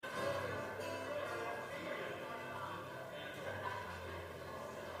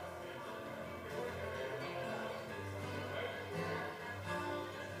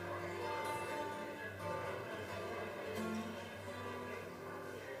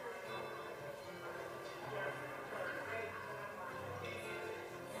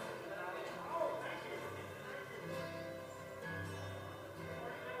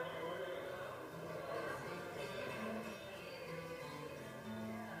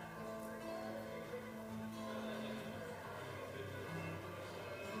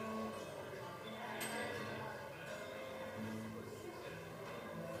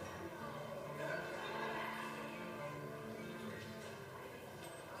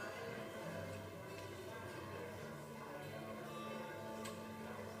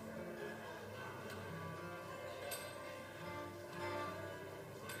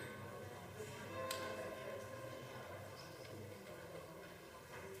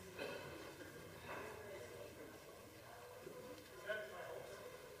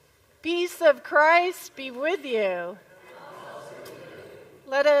grace of Christ be with you.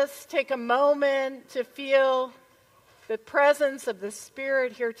 Let us take a moment to feel the presence of the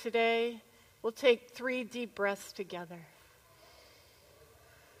Spirit here today. We'll take 3 deep breaths together.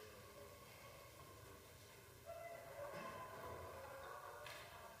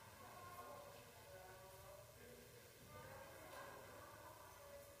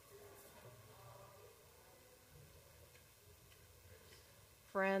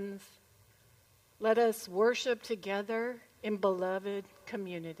 Friends, let us worship together in beloved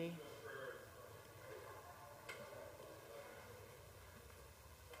community.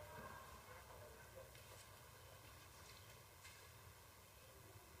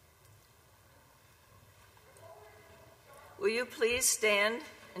 Will you please stand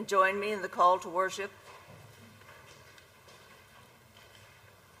and join me in the call to worship?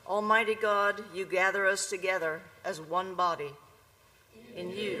 Almighty God, you gather us together as one body.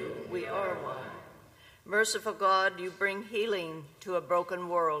 In you we are one. Merciful God, you bring healing to a broken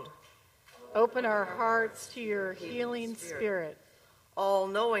world. Open our hearts to your healing spirit.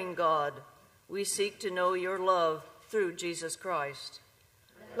 All-knowing God, we seek to know your love through Jesus Christ.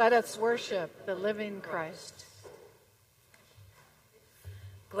 Let us worship the living Christ.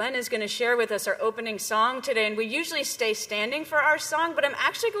 Glenn is going to share with us our opening song today, and we usually stay standing for our song, but I'm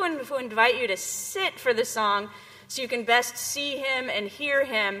actually going to invite you to sit for the song so you can best see him and hear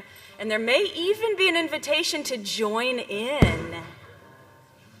him, and there may even be an invitation to join in.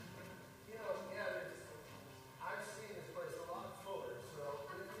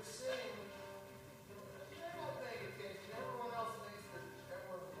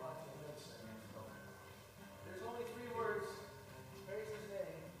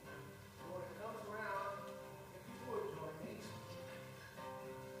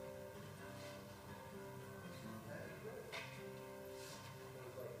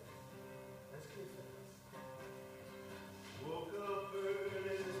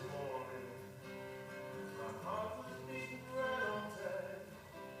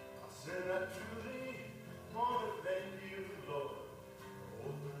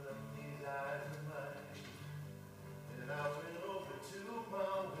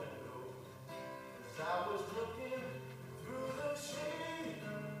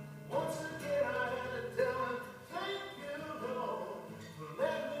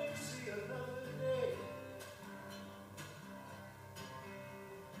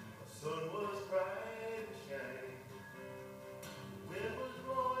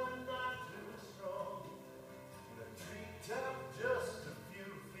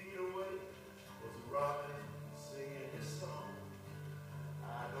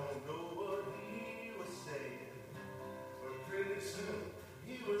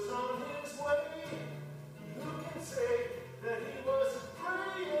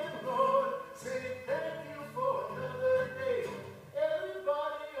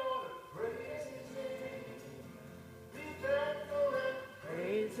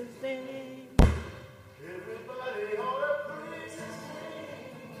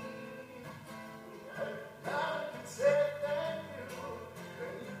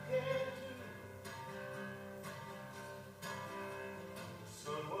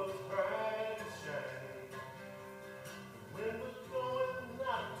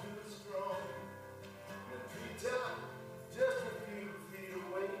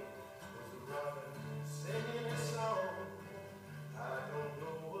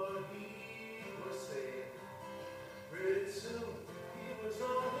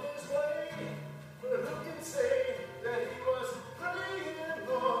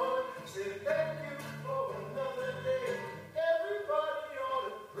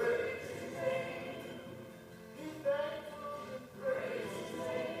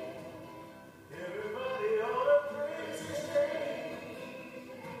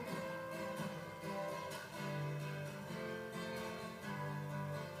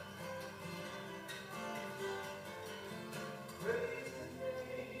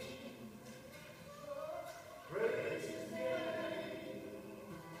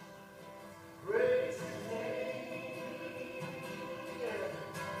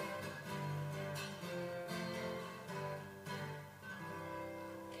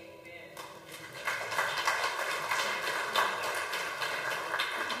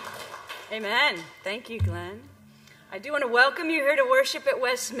 Amen. Thank you, Glenn. I do want to welcome you here to worship at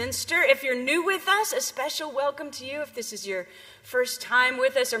Westminster. If you're new with us, a special welcome to you. If this is your first time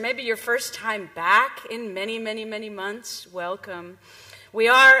with us, or maybe your first time back in many, many, many months, welcome. We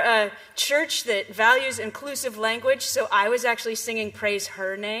are a church that values inclusive language, so I was actually singing Praise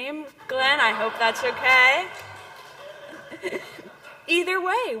Her Name, Glenn. I hope that's okay. either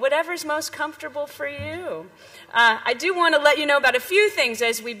way, whatever's most comfortable for you. I do want to let you know about a few things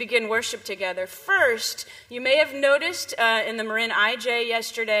as we begin worship together. First, you may have noticed in the Marin IJ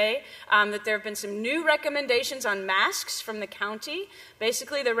yesterday that there have been some new recommendations on masks from the county.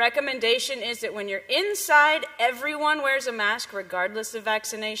 Basically, the recommendation is that when you're inside, everyone wears a mask regardless of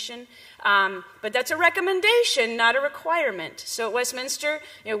vaccination. But that's a recommendation, not a requirement. So at Westminster,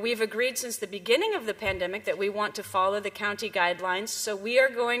 we've agreed since the beginning of the pandemic that we want to follow the county guidelines. So we are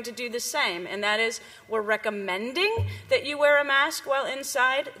going to do the same. And that is, we're recommending that you wear a mask while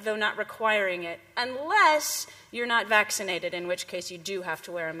inside, though not requiring it, unless you're not vaccinated, in which case you do have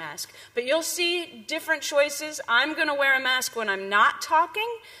to wear a mask. But you'll see different choices. I'm going to wear a mask when I'm not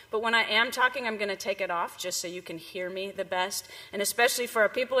talking, but when I am talking, I'm going to take it off just so you can hear me the best. And especially for our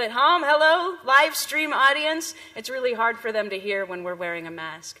people at home, hello, live stream audience, it's really hard for them to hear when we're wearing a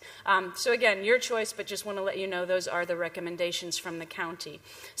mask. So again, your choice, but just want to let you know those are the recommendations from the county.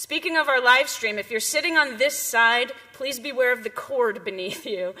 Speaking of our live stream, if you're sitting on this side, please beware of the cord beneath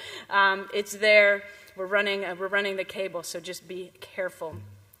you. It's there. We're running the cable, so just be careful.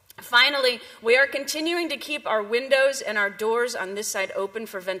 Finally, we are continuing to keep our windows and our doors on this side open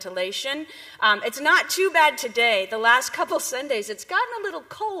for ventilation. It's not too bad today. The last couple Sundays, it's gotten a little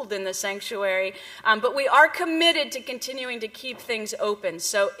cold in the sanctuary, but we are committed to continuing to keep things open.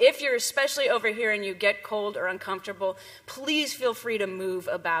 So if you're especially over here and you get cold or uncomfortable, please feel free to move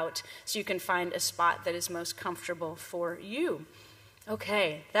about so you can find a spot that is most comfortable for you.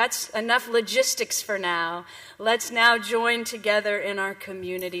 Okay, that's enough logistics for now. Let's now join together in our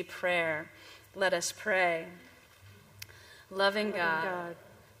community prayer. Let us pray. Loving God,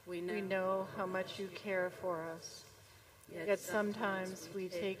 we know how much you care for us. Yet sometimes we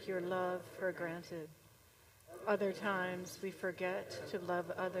take your love for granted. Other times we forget to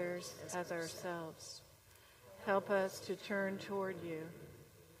love others as ourselves. Help us to turn toward you.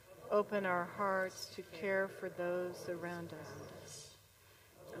 Open our hearts to care for those around us.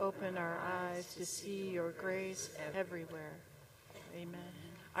 Open our eyes to see your grace everywhere. Amen.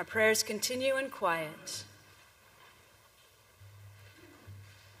 Our prayers continue in quiet.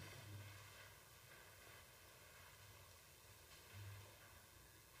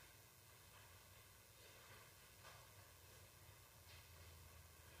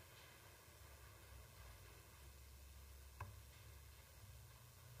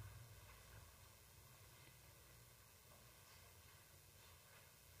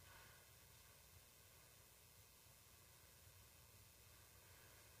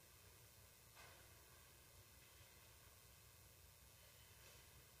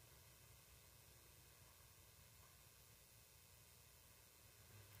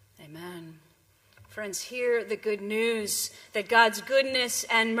 Amen. Friends, hear the good news that God's goodness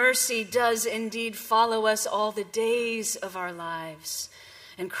and mercy does indeed follow us all the days of our lives.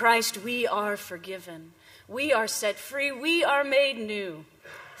 In Christ we are forgiven. We are set free. We are made new.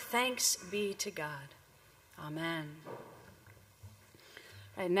 Thanks be to God. Amen.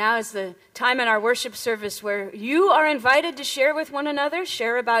 And now is the time in our worship service where you are invited to share with one another,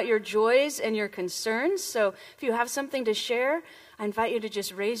 share about your joys and your concerns. So if you have something to share, I invite you to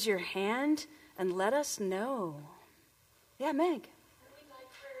just raise your hand and let us know. Yeah, Meg. I would like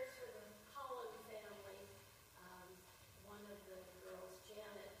prayers for the Holland family. One of the girls,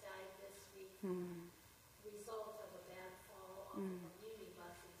 Janet, died this week. Result of a bad fall off a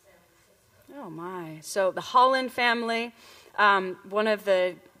minibus in San Francisco. Oh, my. So the Holland family, one of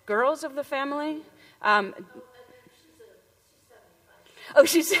the girls of the family.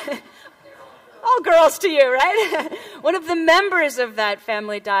 She's 75. All girls to you, right? One of the members of that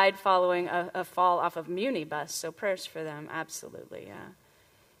family died following a fall off of a minibus, so prayers for them, absolutely, yeah.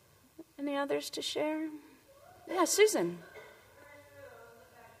 Any others to share? Yeah, Susan.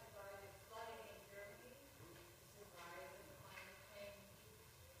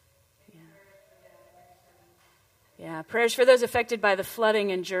 Yeah, prayers for those affected by the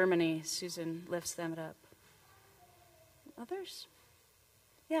flooding in Germany. Susan lifts them up. Others?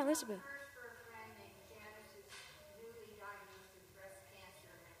 Yeah, Elizabeth.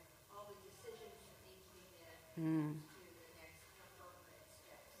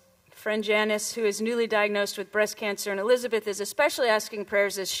 Friend Janice, who is newly diagnosed with breast cancer, and Elizabeth is especially asking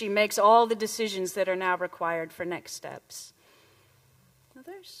prayers as she makes all the decisions that are now required for next steps.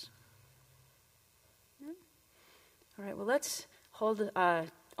 Others? No? All right, well, let's hold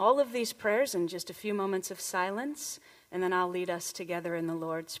all of these prayers in just a few moments of silence, and then I'll lead us together in the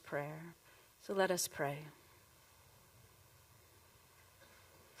Lord's Prayer. So let us pray.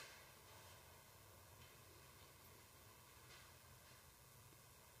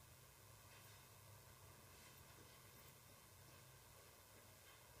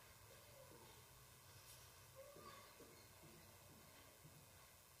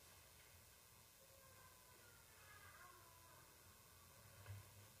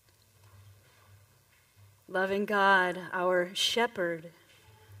 Loving God, our shepherd,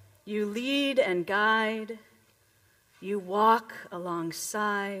 you lead and guide, you walk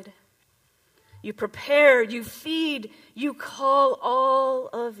alongside, you prepare, you feed, you call all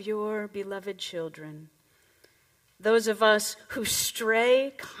of your beloved children, those of us who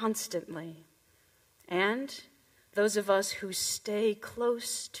stray constantly, and those of us who stay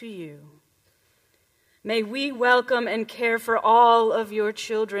close to you. May we welcome and care for all of your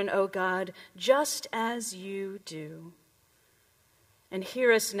children, O God, just as you do. And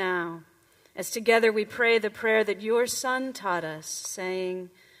hear us now, as together we pray the prayer that your Son taught us, saying,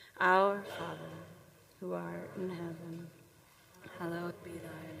 Our Father, who art in heaven, hallowed be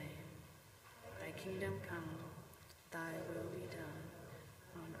thy name. Thy kingdom come, thy will be done,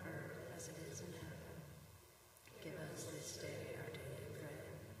 on earth as it is in heaven. Give us this day our daily bread,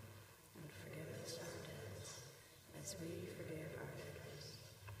 and forgive us our debts, as we forgive our debtors.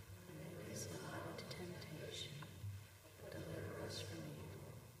 And lead us not into temptation, but deliver us from evil.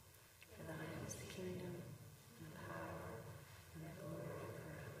 For thine is the kingdom, and the power, and the glory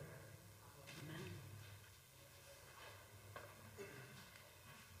forever. Amen.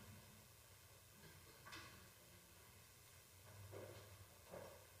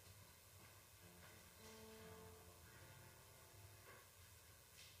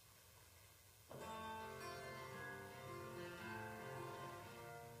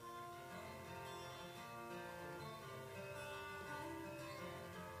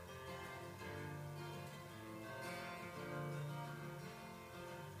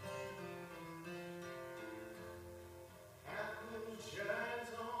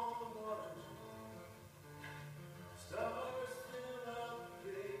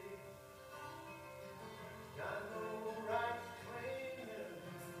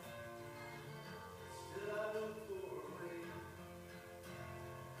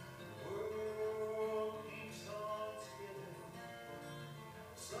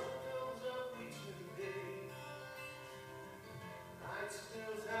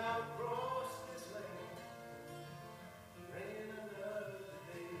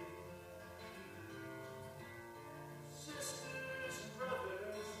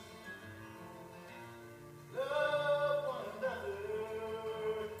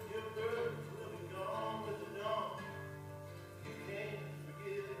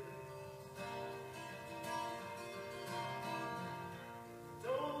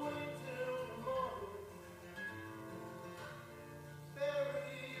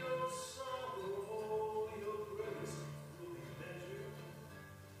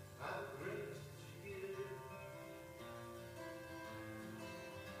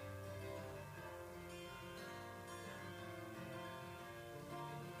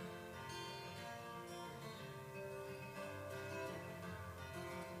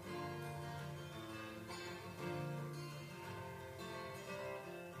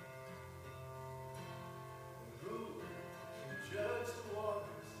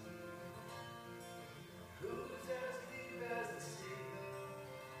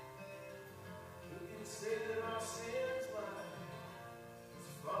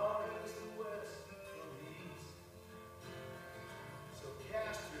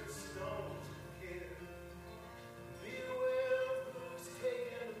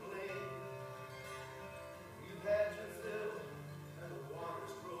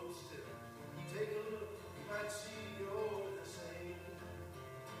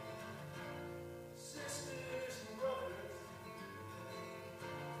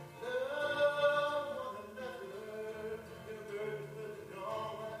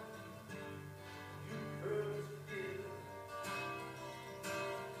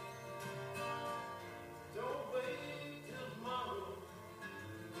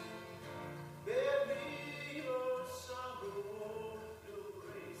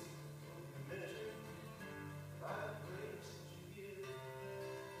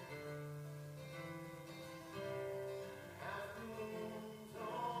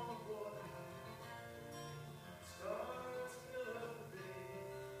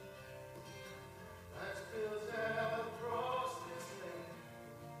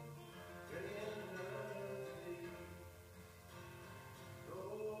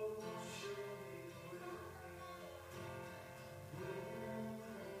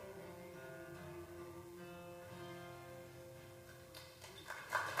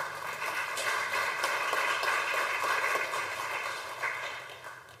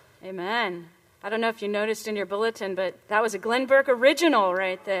 Amen. I don't know if you noticed in your bulletin, but that was a Glenn Burke original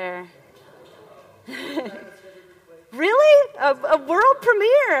right there. Really? A world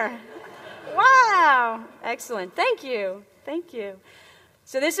premiere. Wow. Excellent. Thank you. Thank you.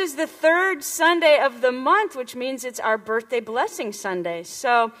 So this is the third Sunday of the month, which means it's our birthday blessing Sunday.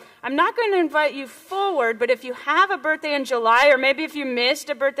 So I'm not going to invite you forward, but if you have a birthday in July, or maybe if you missed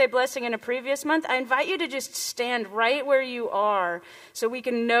a birthday blessing in a previous month, I invite you to just stand right where you are so we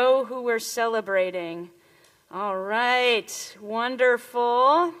can know who we're celebrating. All right,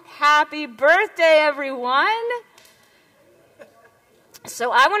 wonderful. Happy birthday, everyone.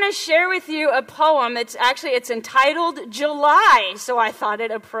 So I want to share with you a poem. It's entitled July, so I thought it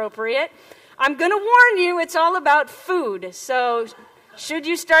appropriate. I'm going to warn you, it's all about food. So should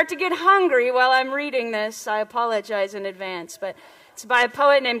you start to get hungry while I'm reading this, I apologize in advance. But it's by a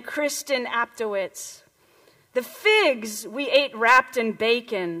poet named Kristen Aptowitz. The figs we ate wrapped in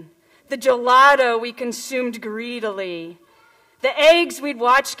bacon. The gelato we consumed greedily. The eggs we'd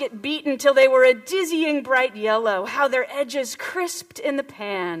watched get beaten till they were a dizzying bright yellow, how their edges crisped in the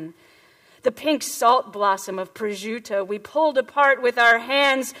pan. The pink salt blossom of prosciutto we pulled apart with our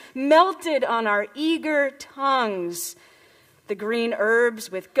hands melted on our eager tongues. The green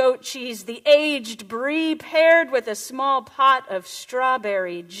herbs with goat cheese, the aged brie paired with a small pot of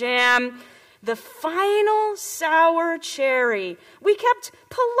strawberry jam. The final sour cherry we kept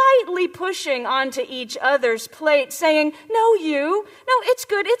politely pushing onto each other's plate, saying, "No, you. No, it's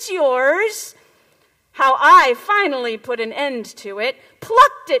good. It's yours." How I finally put an end to it,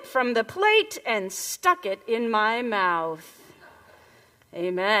 plucked it from the plate, and stuck it in my mouth.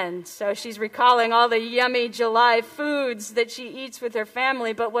 Amen. So she's recalling all the yummy July foods that she eats with her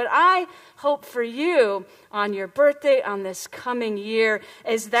family. But what I hope for you on your birthday, on this coming year,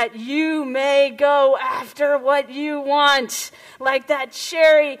 is that you may go after what you want. Like that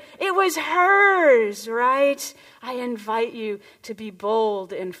cherry, it was hers, right? I invite you to be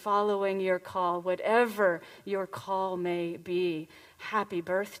bold in following your call, whatever your call may be. Happy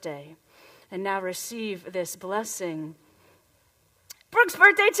birthday. And now receive this blessing. Brooke's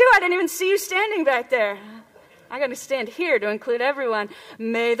birthday too. I didn't even see you standing back there. I'm going to stand here to include everyone.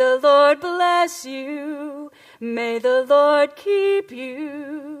 May the Lord bless you. May the Lord keep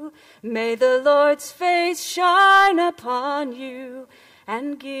you. May the Lord's face shine upon you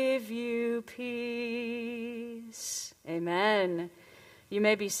and give you peace. Amen. You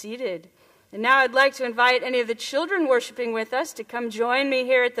may be seated. And now I'd like to invite any of the children worshiping with us to come join me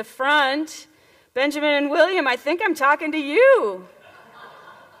here at the front. Benjamin and William, I think I'm talking to you.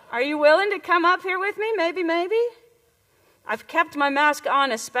 Are you willing to come up here with me? Maybe. I've kept my mask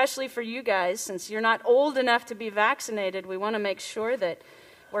on especially for you guys. Since you're not old enough to be vaccinated, we want to make sure that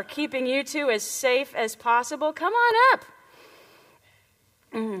we're keeping you two as safe as possible. Come on up.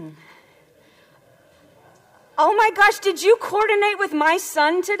 Oh my gosh, did you coordinate with my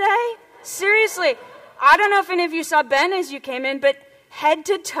son today? Seriously, I don't know if any of you saw Ben as you came in, but head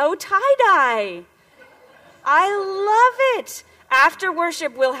to toe tie-dye. I love it. After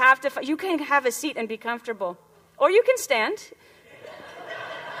worship, we'll have to, you can have a seat and be comfortable. Or you can stand.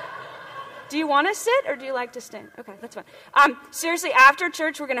 Do you want to sit or do you like to stand? Okay, that's fine. Seriously, after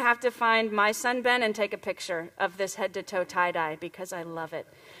church, we're going to have to find my son Ben and take a picture of this head-to-toe tie-dye because I love it.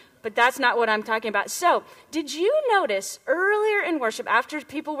 But that's not what I'm talking about. So, did you notice earlier in worship, after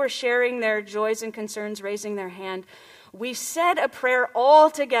people were sharing their joys and concerns, raising their hand, we said a prayer all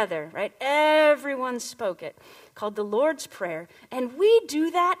together, right? Everyone spoke it, called the Lord's Prayer. And we do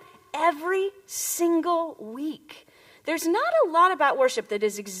that every single week. There's not a lot about worship that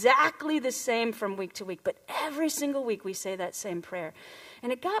is exactly the same from week to week, but every single week we say that same prayer.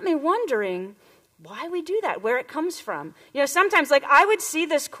 And it got me wondering why we do that, where it comes from. You know, sometimes, like, I would see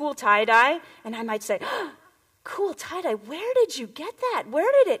this cool tie-dye, and I might say, oh, cool tie-dye, where did you get that?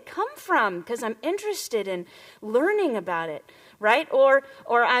 Where did it come from? Because I'm interested in learning about it, right? Or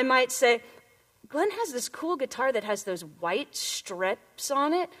I might say, Glenn has this cool guitar that has those white strips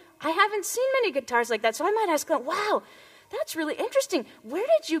on it. I haven't seen many guitars like that, so I might ask Glenn, wow, that's really interesting. Where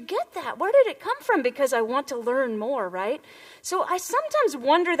did you get that? Where did it come from? Because I want to learn more, right? So I sometimes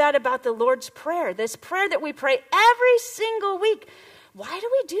wonder that about the Lord's Prayer, this prayer that we pray every single week. Why do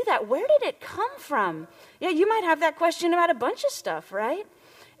we do that? Where did it come from? Yeah, you might have that question about a bunch of stuff, right?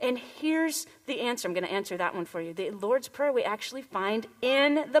 And here's the answer. I'm going to answer that one for you. The Lord's Prayer we actually find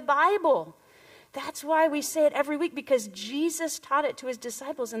in the Bible. That's why we say it every week, because Jesus taught it to his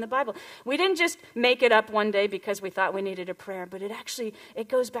disciples in the Bible. We didn't just make it up one day because we thought we needed a prayer, but it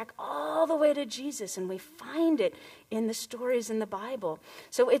goes back all the way to Jesus, and we find it in the stories in the Bible.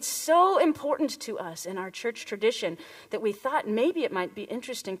 So it's so important to us in our church tradition that we thought maybe it might be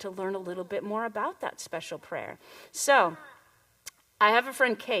interesting to learn a little bit more about that special prayer. So I have a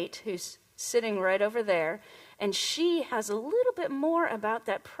friend, Kate, who's sitting right over there, And she has a little bit more about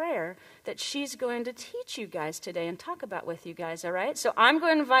that prayer that she's going to teach you guys today and talk about with you guys, all right? So I'm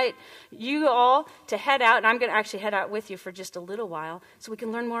going to invite you all to head out, and I'm going to actually head out with you for just a little while so we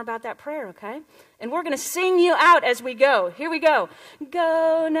can learn more about that prayer, okay? And we're going to sing you out as we go. Here we go.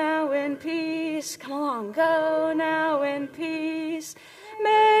 Go now in peace. Come along. Go now in peace.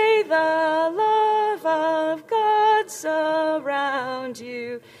 May the love of God surround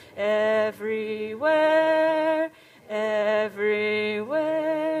you everywhere,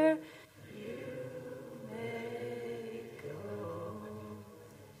 everywhere you may go.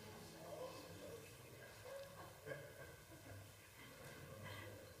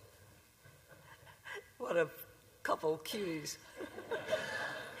 What a couple cuties.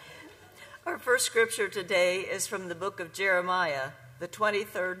 Our first scripture today is from the book of Jeremiah, the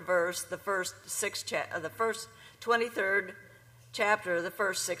 23rd verse, the first 23rd chapter, the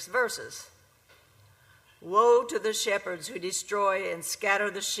first 6 verses. Woe to the shepherds who destroy and scatter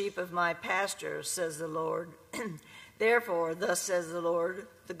the sheep of my pasture, says the Lord. Therefore, thus says the Lord,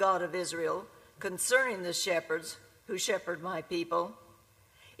 the God of Israel, concerning the shepherds who shepherd my people.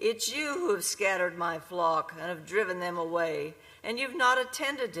 It's you who have scattered my flock and have driven them away, and you've not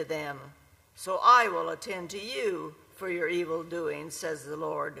attended to them. So I will attend to you for your evil doing, says the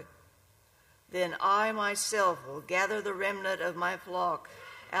Lord. Then I myself will gather the remnant of my flock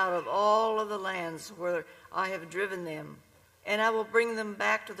out of all of the lands where I have driven them, and I will bring them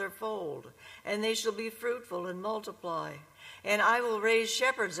back to their fold, and they shall be fruitful and multiply. And I will raise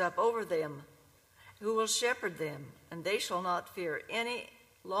shepherds up over them, who will shepherd them, and they shall not fear any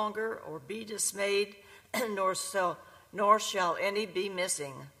longer or be dismayed, nor shall any be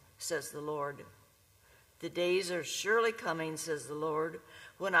missing, says the Lord. The days are surely coming, says the Lord,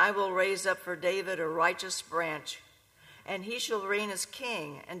 when I will raise up for David a righteous branch, and he shall reign as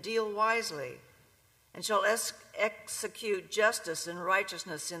king and deal wisely, and shall execute justice and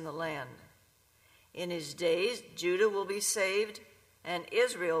righteousness in the land. In his days Judah will be saved, and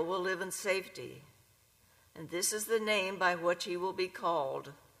Israel will live in safety. And this is the name by which he will be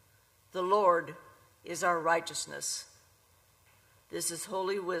called. The Lord is our righteousness. This is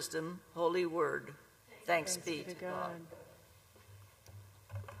holy wisdom, holy word. Thanks be to God.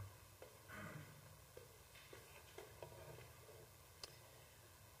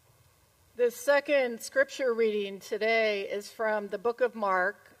 The second scripture reading today is from the book of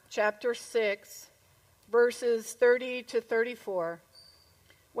Mark, chapter 6, verses 30 to 34.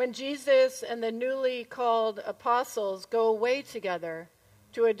 When Jesus and the newly called apostles go away together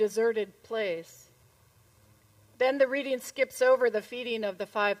to a deserted place. Then the reading skips over the feeding of the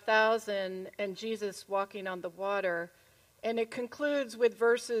 5,000 and Jesus walking on the water, and it concludes with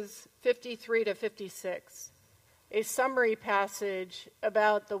verses 53 to 56, a summary passage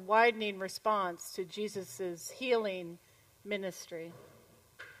about the widening response to Jesus' healing ministry.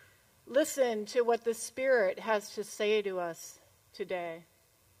 Listen to what the Spirit has to say to us today.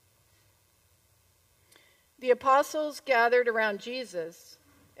 The apostles gathered around Jesus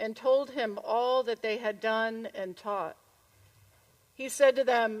and told him all that they had done and taught. He said to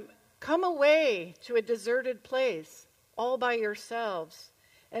them, "Come away to a deserted place, all by yourselves,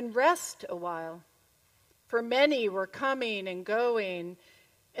 and rest a while." For many were coming and going,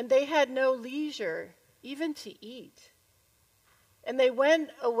 and they had no leisure even to eat. And they went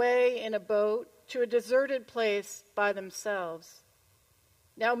away in a boat to a deserted place by themselves.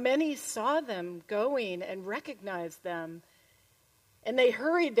 Now many saw them going and recognized them, and they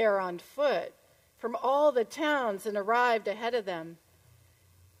hurried there on foot from all the towns and arrived ahead of them.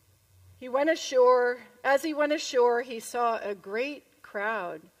 As he went ashore, he saw a great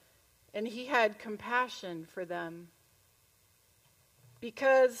crowd, and he had compassion for them,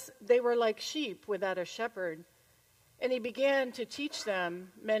 because they were like sheep without a shepherd, and he began to teach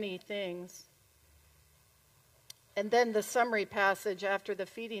them many things. And then the summary passage after the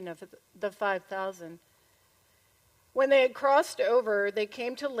feeding of the 5,000. When they had crossed over, they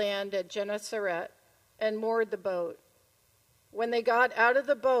came to land at Gennesaret and moored the boat. When they got out of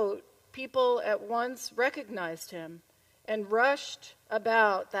the boat, people at once recognized him and rushed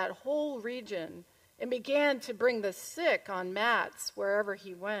about that whole region and began to bring the sick on mats wherever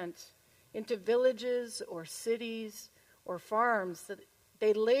he went, into villages or cities or farms.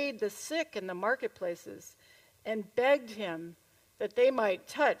 They laid the sick in the marketplaces and begged him that they might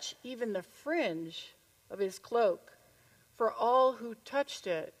touch even the fringe of his cloak, for all who touched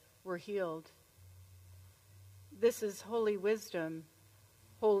it were healed. This is holy wisdom,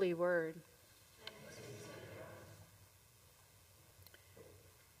 holy word.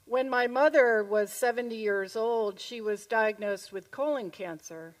 When my mother was 70 years old, she was diagnosed with colon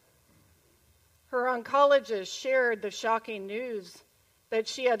cancer. Her oncologist shared the shocking news that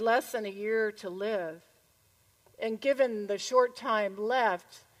she had less than a year to live. And given the short time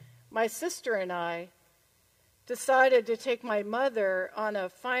left, my sister and I decided to take my mother on a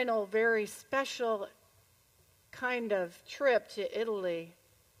final, very special kind of trip to Italy.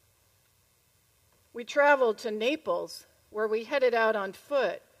 We traveled to Naples, where we headed out on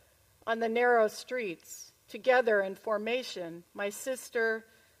foot on the narrow streets, together in formation, my sister,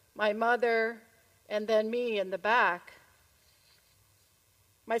 my mother, and then me in the back.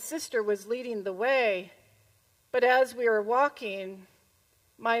 My sister was leading the way, but as we were walking,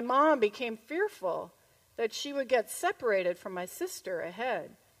 my mom became fearful that she would get separated from my sister ahead.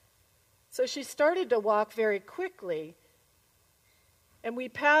 So she started to walk very quickly, and we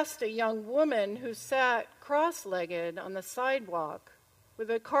passed a young woman who sat cross-legged on the sidewalk with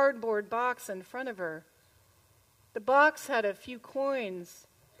a cardboard box in front of her. The box had a few coins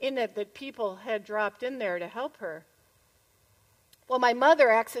in it that people had dropped in there to help her. Well, my mother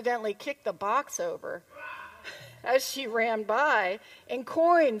accidentally kicked the box over as she ran by, and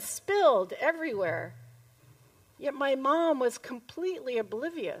coins spilled everywhere. Yet my mom was completely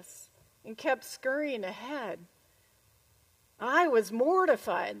oblivious and kept scurrying ahead. I was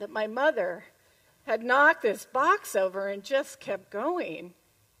mortified that my mother had knocked this box over and just kept going.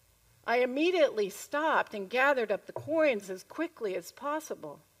 I immediately stopped and gathered up the coins as quickly as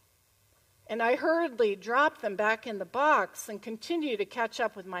possible. And I hurriedly dropped them back in the box and continued to catch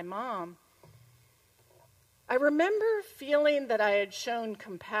up with my mom. I remember feeling that I had shown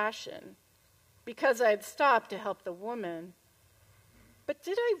compassion because I had stopped to help the woman. But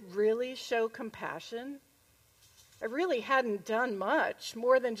did I really show compassion? I really hadn't done much,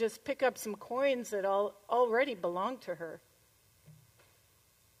 more than just pick up some coins that already belonged to her.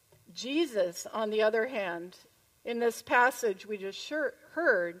 Jesus, on the other hand, in this passage we just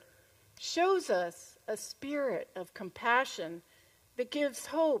heard, shows us a spirit of compassion that gives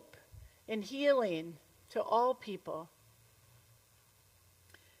hope and healing to all people.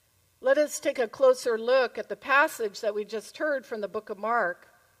 Let us take a closer look at the passage that we just heard from the book of Mark.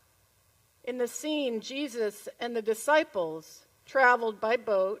 In the scene, Jesus and the disciples traveled by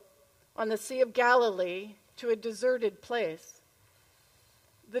boat on the Sea of Galilee to a deserted place.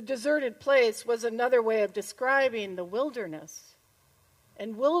 The deserted place was another way of describing the wilderness.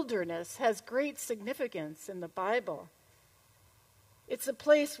 And wilderness has great significance in the Bible. It's a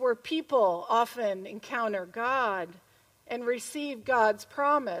place where people often encounter God and receive God's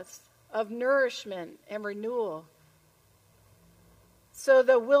promise of nourishment and renewal. So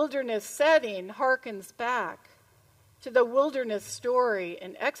the wilderness setting harkens back to the wilderness story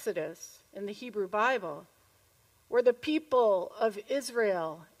in Exodus in the Hebrew Bible, where the people of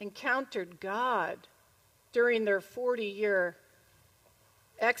Israel encountered God during their 40-year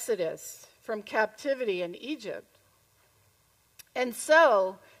exodus from captivity in Egypt. And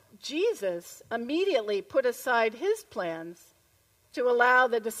so Jesus immediately put aside his plans to allow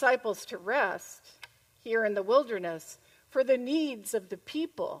the disciples to rest here in the wilderness, for the needs of the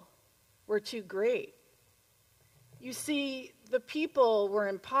people were too great. You see, the people were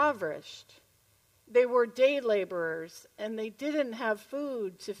impoverished. They were day laborers, and they didn't have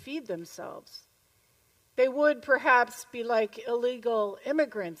food to feed themselves. They would perhaps be like illegal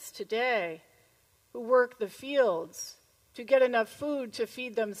immigrants today who work the fields to get enough food to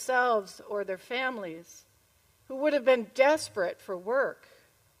feed themselves or their families, who would have been desperate for work.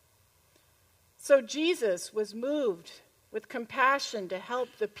 So Jesus was moved with compassion to help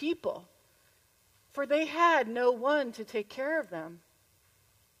the people, for they had no one to take care of them.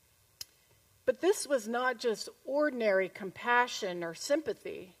 But this was not just ordinary compassion or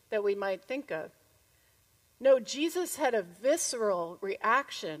sympathy that we might think of. No, Jesus had a visceral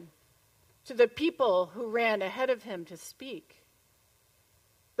reaction to the people who ran ahead of him to speak.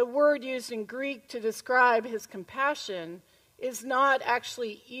 The word used in Greek to describe his compassion is not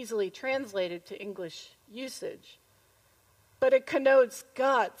actually easily translated to English usage, but it connotes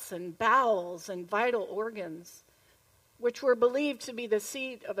guts and bowels and vital organs, which were believed to be the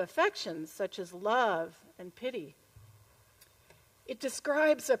seat of affections such as love and pity. It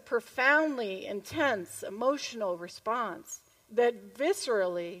describes a profoundly intense emotional response that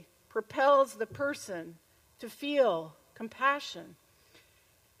viscerally propels the person to feel compassion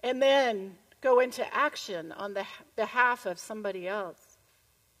and then go into action on the behalf of somebody else.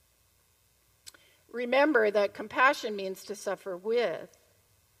 Remember that compassion means to suffer with.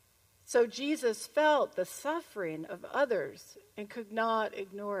 So Jesus felt the suffering of others and could not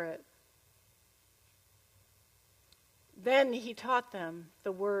ignore it. Then he taught them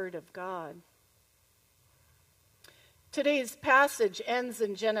the word of God. Today's passage ends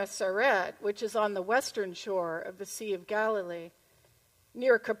in Gennesaret, which is on the western shore of the Sea of Galilee,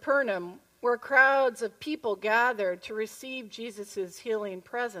 near Capernaum, where crowds of people gathered to receive Jesus' healing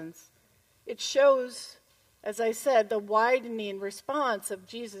presence. It shows, as I said, the widening response of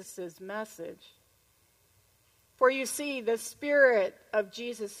Jesus' message. For you see, the spirit of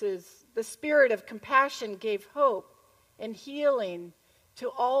the spirit of compassion gave hope and healing to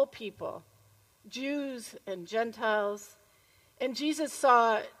all people, Jews and Gentiles, and Jesus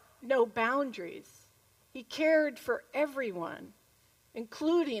saw no boundaries. He cared for everyone,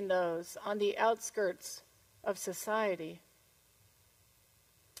 including those on the outskirts of society.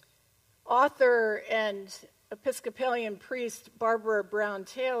 Author and Episcopalian priest Barbara Brown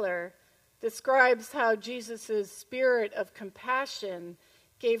Taylor describes how Jesus' spirit of compassion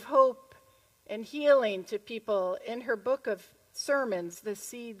gave hope and healing to people in her book of sermons, The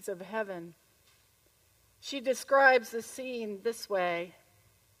Seeds of Heaven. She describes the scene this way: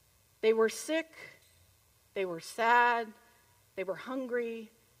 they were sick, they were sad, they were hungry,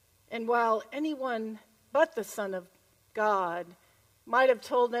 and while anyone but the Son of God might have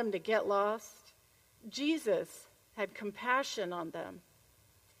told them to get lost, Jesus had compassion on them.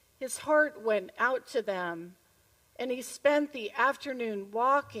 His heart went out to them, and he spent the afternoon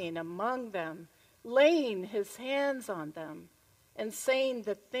walking among them, laying his hands on them, and saying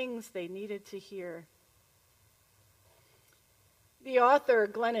the things they needed to hear. The author,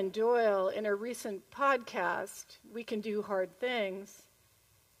 Glennon Doyle, in her recent podcast, We Can Do Hard Things,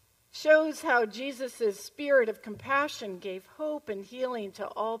 shows how Jesus' spirit of compassion gave hope and healing to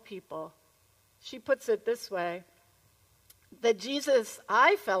all people. She puts it this way: the Jesus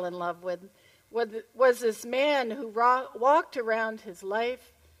I fell in love with was this man who walked around his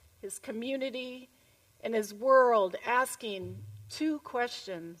life, his community, and his world asking two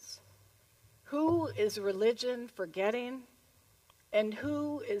questions. Who is religion forgetting? And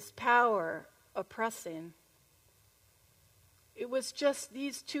who is power oppressing? It was just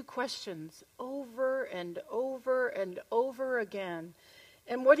these two questions over and over and over again.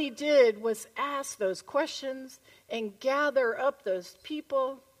 And what he did was ask those questions and gather up those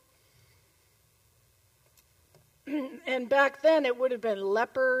people. And back then it would have been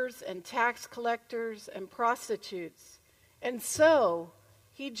lepers and tax collectors and prostitutes. And so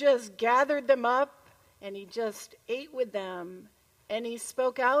he just gathered them up and he just ate with them. And he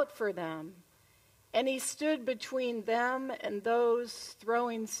spoke out for them, and he stood between them and those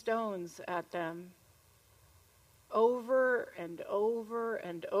throwing stones at them, over and over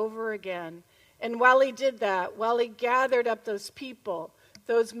and over again. And while he did that, while he gathered up those people,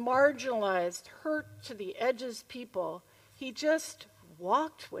 those marginalized, hurt to the edges people, he just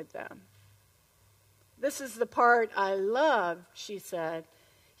walked with them. This is the part I love, she said.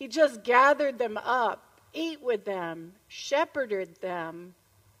 He just gathered them up, ate with them, shepherded them,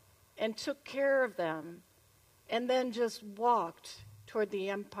 and took care of them, and then just walked toward the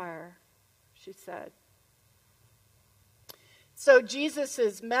empire, she said. So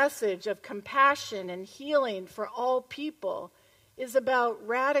Jesus' message of compassion and healing for all people is about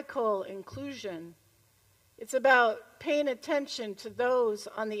radical inclusion. It's about paying attention to those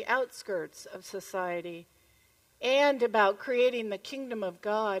on the outskirts of society, and about creating the kingdom of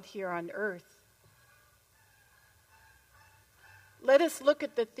God here on earth. Let us look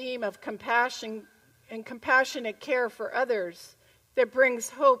at the theme of compassion and compassionate care for others that brings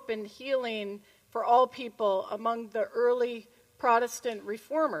hope and healing for all people among the early Protestant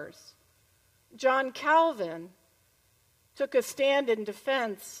reformers. John Calvin took a stand in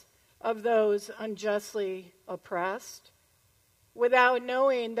defense of those unjustly oppressed without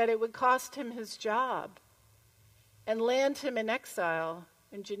knowing that it would cost him his job and land him in exile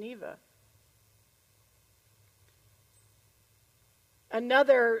in Geneva.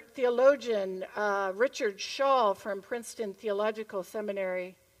 Another theologian, Richard Shaw from Princeton Theological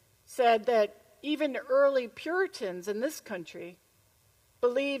Seminary, said that even early Puritans in this country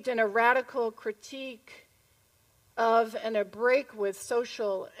believed in a radical critique of and a break with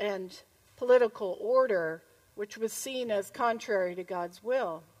social and political order, which was seen as contrary to God's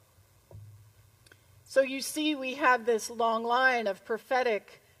will. So you see, we have this long line of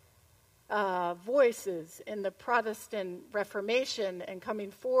prophetic voices in the Protestant Reformation and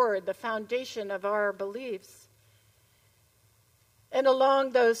coming forward, the foundation of our beliefs. And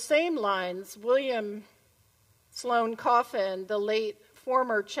along those same lines, William Sloane Coffin, the late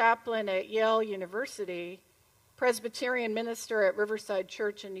former chaplain at Yale University, Presbyterian minister at Riverside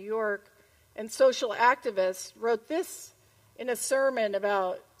Church in New York, and social activist, wrote this in a sermon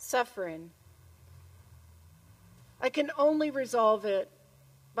about suffering: I can only resolve it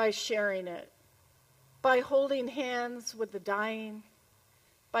by sharing it. by holding hands with the dying,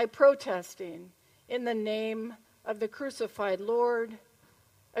 by protesting in the name of the crucified Lord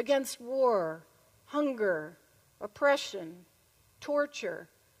against war, hunger, oppression, torture,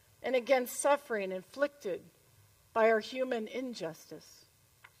 and against suffering inflicted by our human injustice.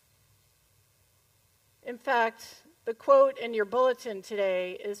 In fact, the quote in your bulletin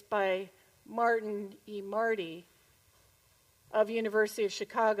today is by Martin E. Marty of University of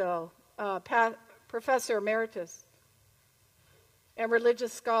Chicago, professor emeritus and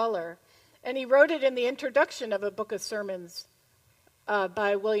religious scholar. And he wrote it in the introduction of a book of sermons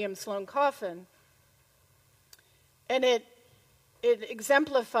by William Sloane Coffin. And it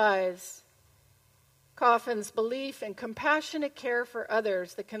exemplifies Coffin's belief in compassionate care for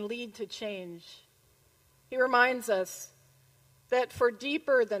others that can lead to change. He reminds us that for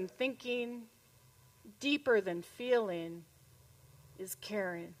deeper than thinking, deeper than feeling, is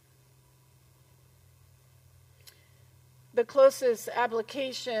caring. The closest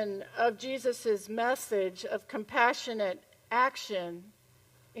application of Jesus' message of compassionate action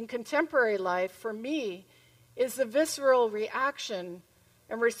in contemporary life for me is the visceral reaction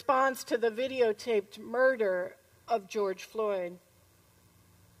and response to the videotaped murder of George Floyd.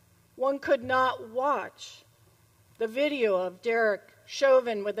 One could not watch the video of Derek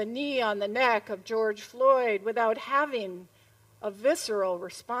Chauvin with a knee on the neck of George Floyd without having a visceral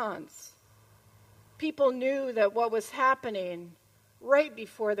response. People knew that what was happening right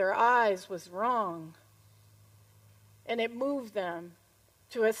before their eyes was wrong, and it moved them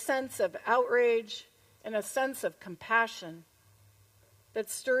to a sense of outrage and a sense of compassion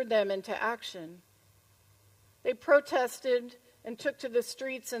that stirred them into action. They protested and took to the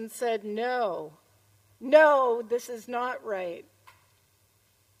streets and said, "No, this is not right."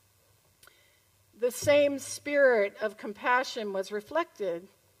 The same spirit of compassion was reflected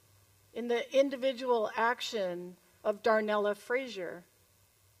in the individual action of Darnella Frazier,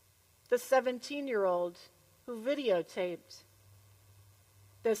 the 17-year-old who videotaped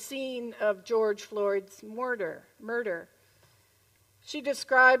the scene of George Floyd's murder. She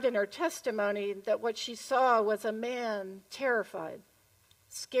described in her testimony that what she saw was a man terrified,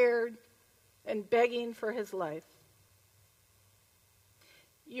 scared, and begging for his life.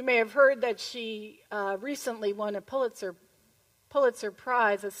 You may have heard that she recently won a Pulitzer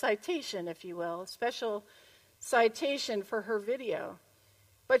Prize, a citation, if you will, a special citation for her video.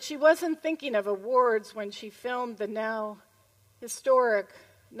 But she wasn't thinking of awards when she filmed the now historic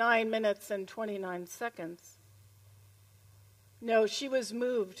 9 minutes and 29 seconds. No, she was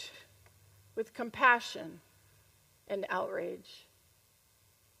moved with compassion and outrage.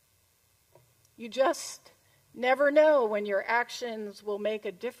 You just never know when your actions will make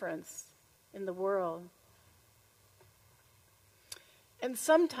a difference in the world. And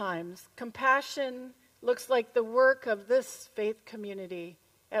sometimes compassion looks like the work of this faith community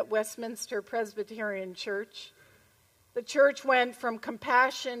at Westminster Presbyterian Church. The church went from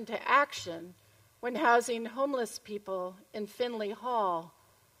compassion to action when housing homeless people in Finley Hall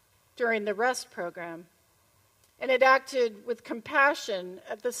during the REST program. And it acted with compassion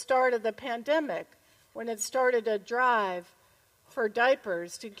at the start of the pandemic when it started a drive for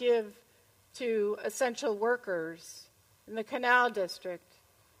diapers to give to essential workers in the Canal District,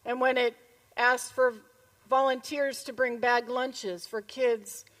 and when it asked for volunteers to bring bagged lunches for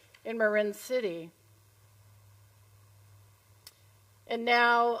kids in Marin City. And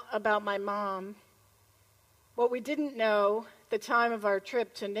now about my mom. What we didn't know at the time of our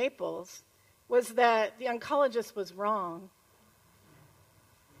trip to Naples was that the oncologist was wrong.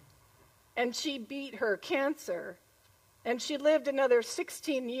 And she beat her cancer, and she lived another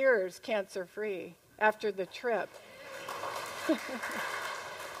 16 years cancer-free after the trip.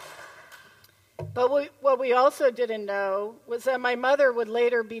 But what we also didn't know was that my mother would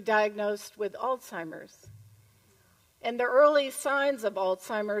later be diagnosed with Alzheimer's. And the early signs of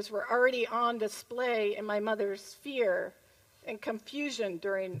Alzheimer's were already on display in my mother's fear and confusion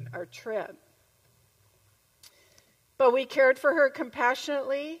during our trip. But we cared for her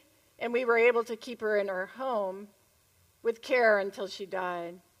compassionately, and we were able to keep her in her home with care until she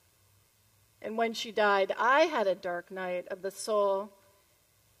died. And when she died, I had a dark night of the soul.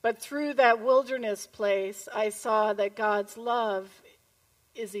 But through that wilderness place, I saw that God's love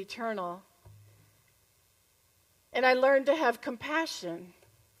is eternal. And I learned to have compassion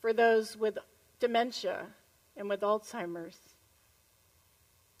for those with dementia and with Alzheimer's.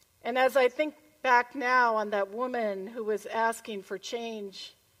 And as I think back now on that woman who was asking for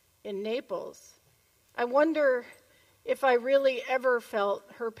change in Naples, I wonder if I really ever felt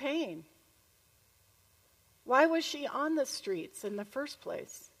her pain. Why was she on the streets in the first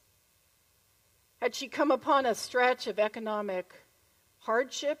place? Had she come upon a stretch of economic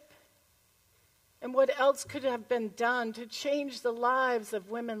hardship? And what else could have been done to change the lives of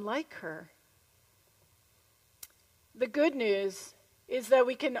women like her? The good news is that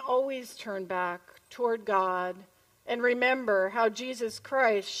we can always turn back toward God and remember how Jesus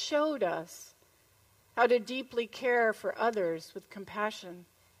Christ showed us how to deeply care for others with compassion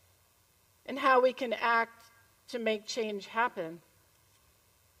and how we can act to make change happen.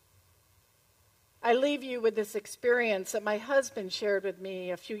 I leave you with this experience that my husband shared with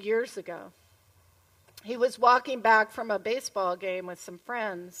me a few years ago. He was walking back from a baseball game with some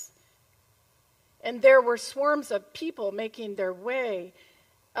friends, and there were swarms of people making their way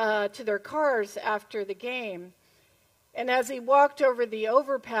to their cars after the game. And as he walked over the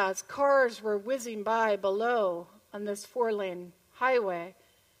overpass, cars were whizzing by below on this 4-lane highway.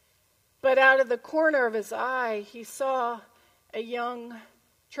 But out of the corner of his eye, he saw a young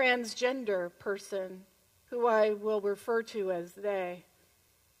transgender person who I will refer to as they.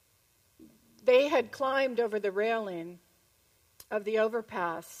 They had climbed over the railing of the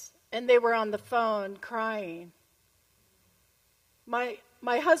overpass, and they were on the phone crying. My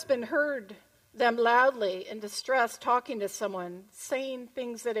husband heard them loudly in distress talking to someone, saying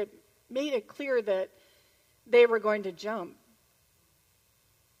things that it made it clear that they were going to jump.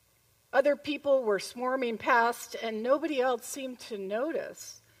 Other people were swarming past, and nobody else seemed to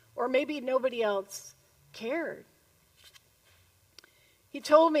notice, or maybe nobody else cared. He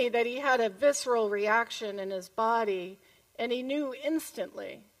told me that he had a visceral reaction in his body, and he knew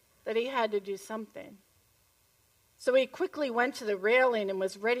instantly that he had to do something. So he quickly went to the railing and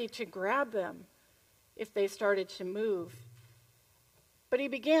was ready to grab them if they started to move. But he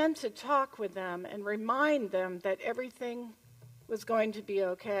began to talk with them and remind them that everything was going to be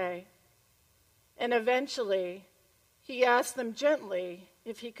okay. And eventually, he asked them gently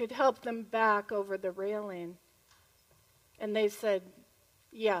if he could help them back over the railing. And they said,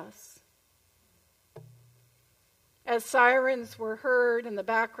 yes. As sirens were heard in the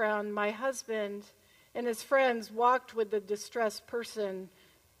background, my husband and his friends walked with the distressed person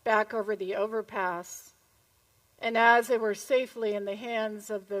back over the overpass. And as they were safely in the hands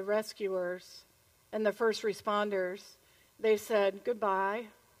of the rescuers and the first responders, they said goodbye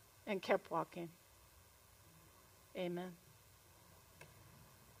and kept walking. Amen.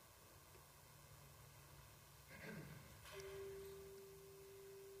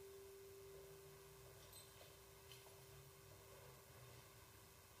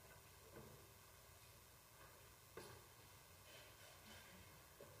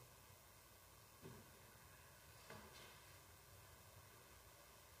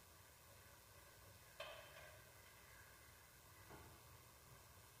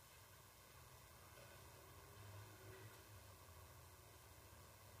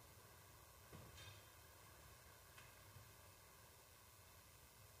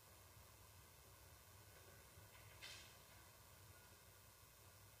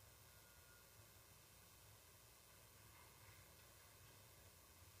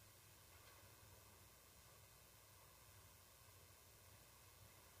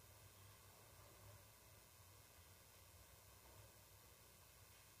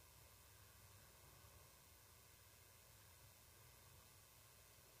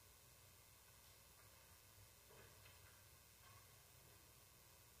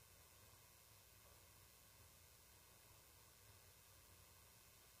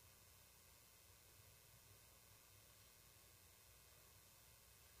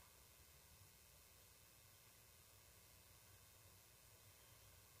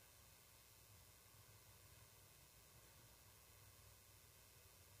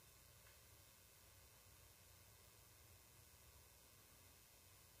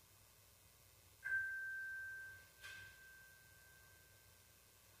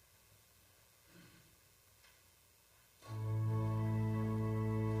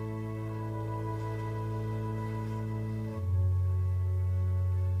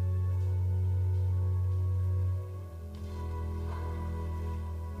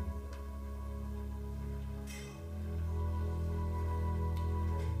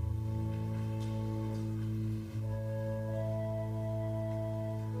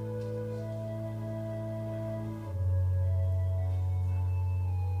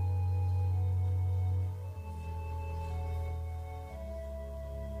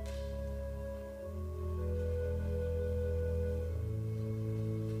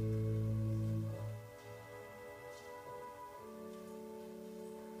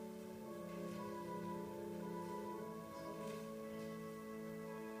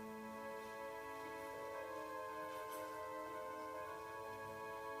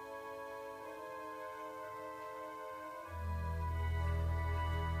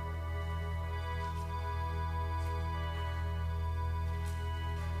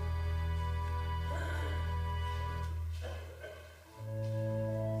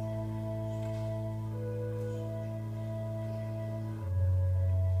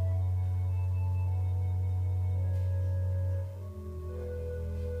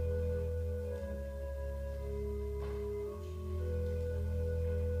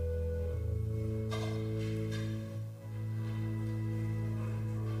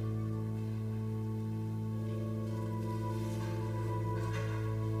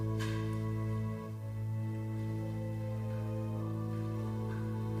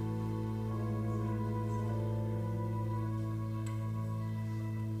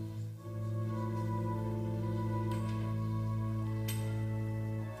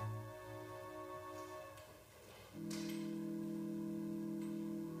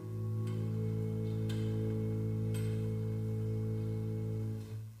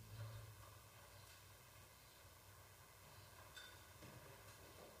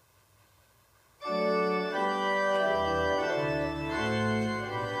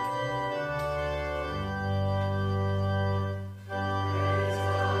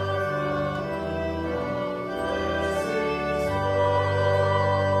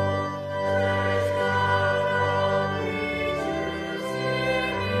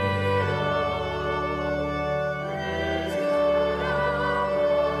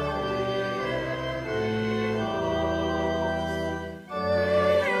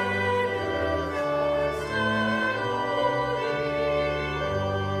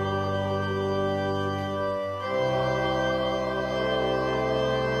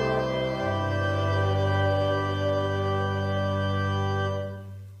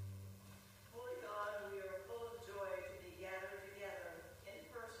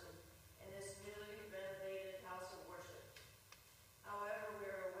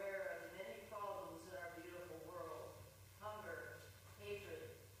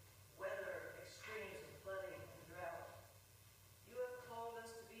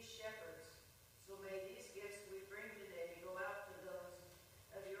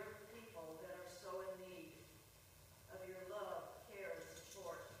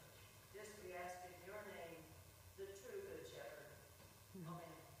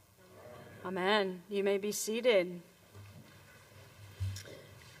 Amen. You may be seated.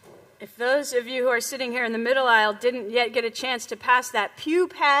 If those of you who are sitting here in the middle aisle didn't yet get a chance to pass that pew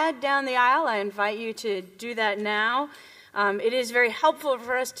pad down the aisle, I invite you to do that now. It is very helpful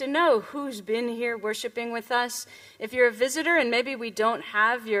for us to know who's been here worshiping with us. If you're a visitor and maybe we don't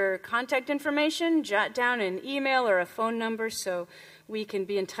have your contact information, jot down an email or a phone number so we can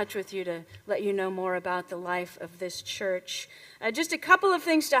be in touch with you to let you know more about the life of this church. Just a couple of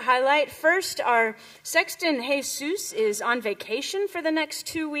things to highlight. First, our sexton Jesus is on vacation for the next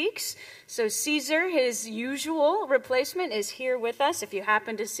 2 weeks. So Caesar, his usual replacement, is here with us. If you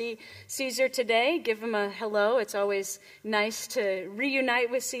happen to see Caesar today, give him a hello. It's always nice to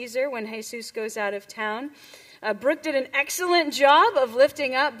reunite with Caesar when Jesus goes out of town. Brooke did an excellent job of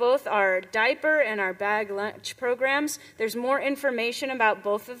lifting up both our diaper and our bag lunch programs. There's more information about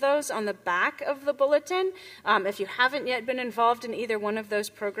both of those on the back of the bulletin. If you haven't yet been involved in either one of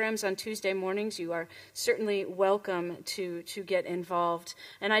those programs on Tuesday mornings, you are certainly welcome to get involved.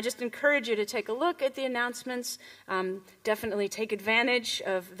 And I just encourage you to take a look at the announcements. Definitely take advantage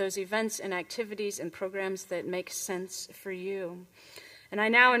of those events and activities and programs that make sense for you. And I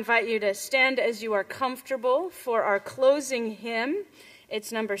now invite you to stand as you are comfortable for our closing hymn.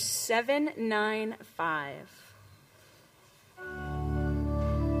 It's number 795.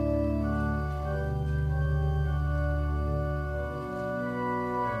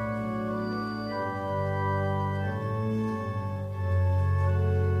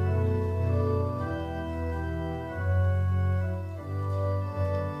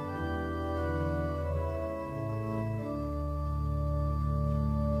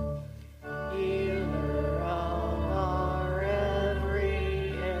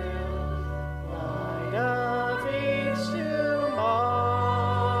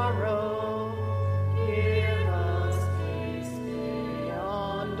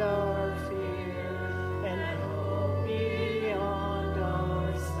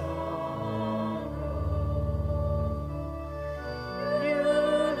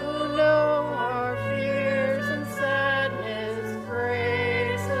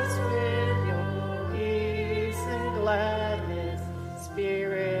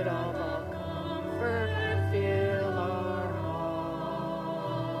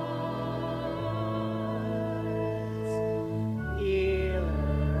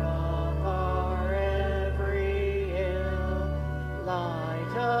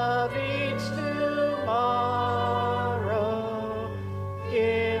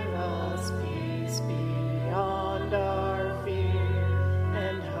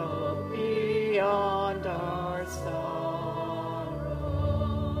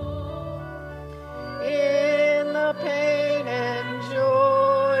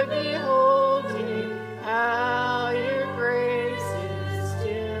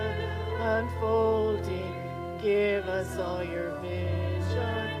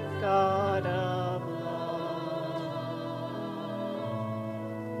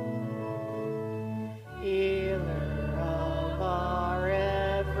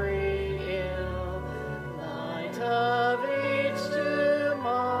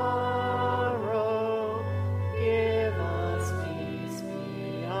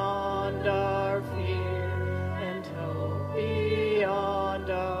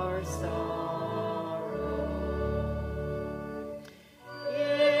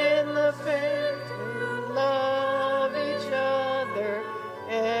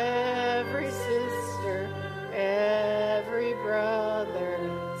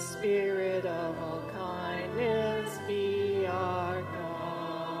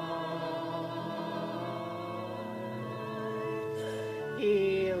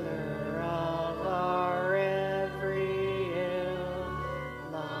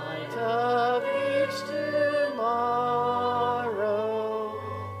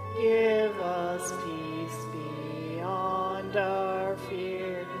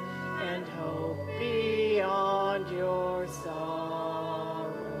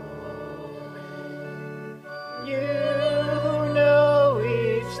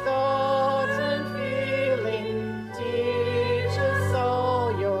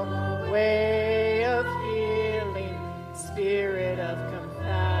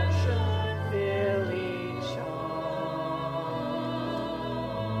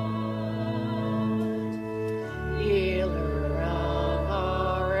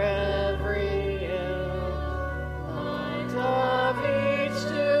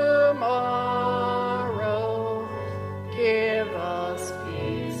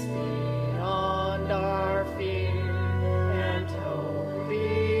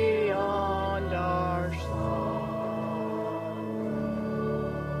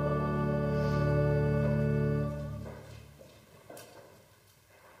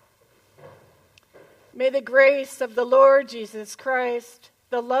 May the grace of the Lord Jesus Christ,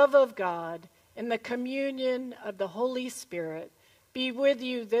 the love of God, and the communion of the Holy Spirit be with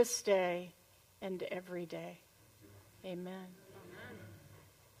you this day and every day. Amen.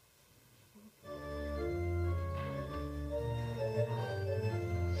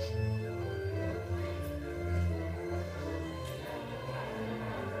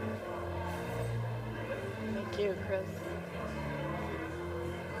 Thank you, Chris.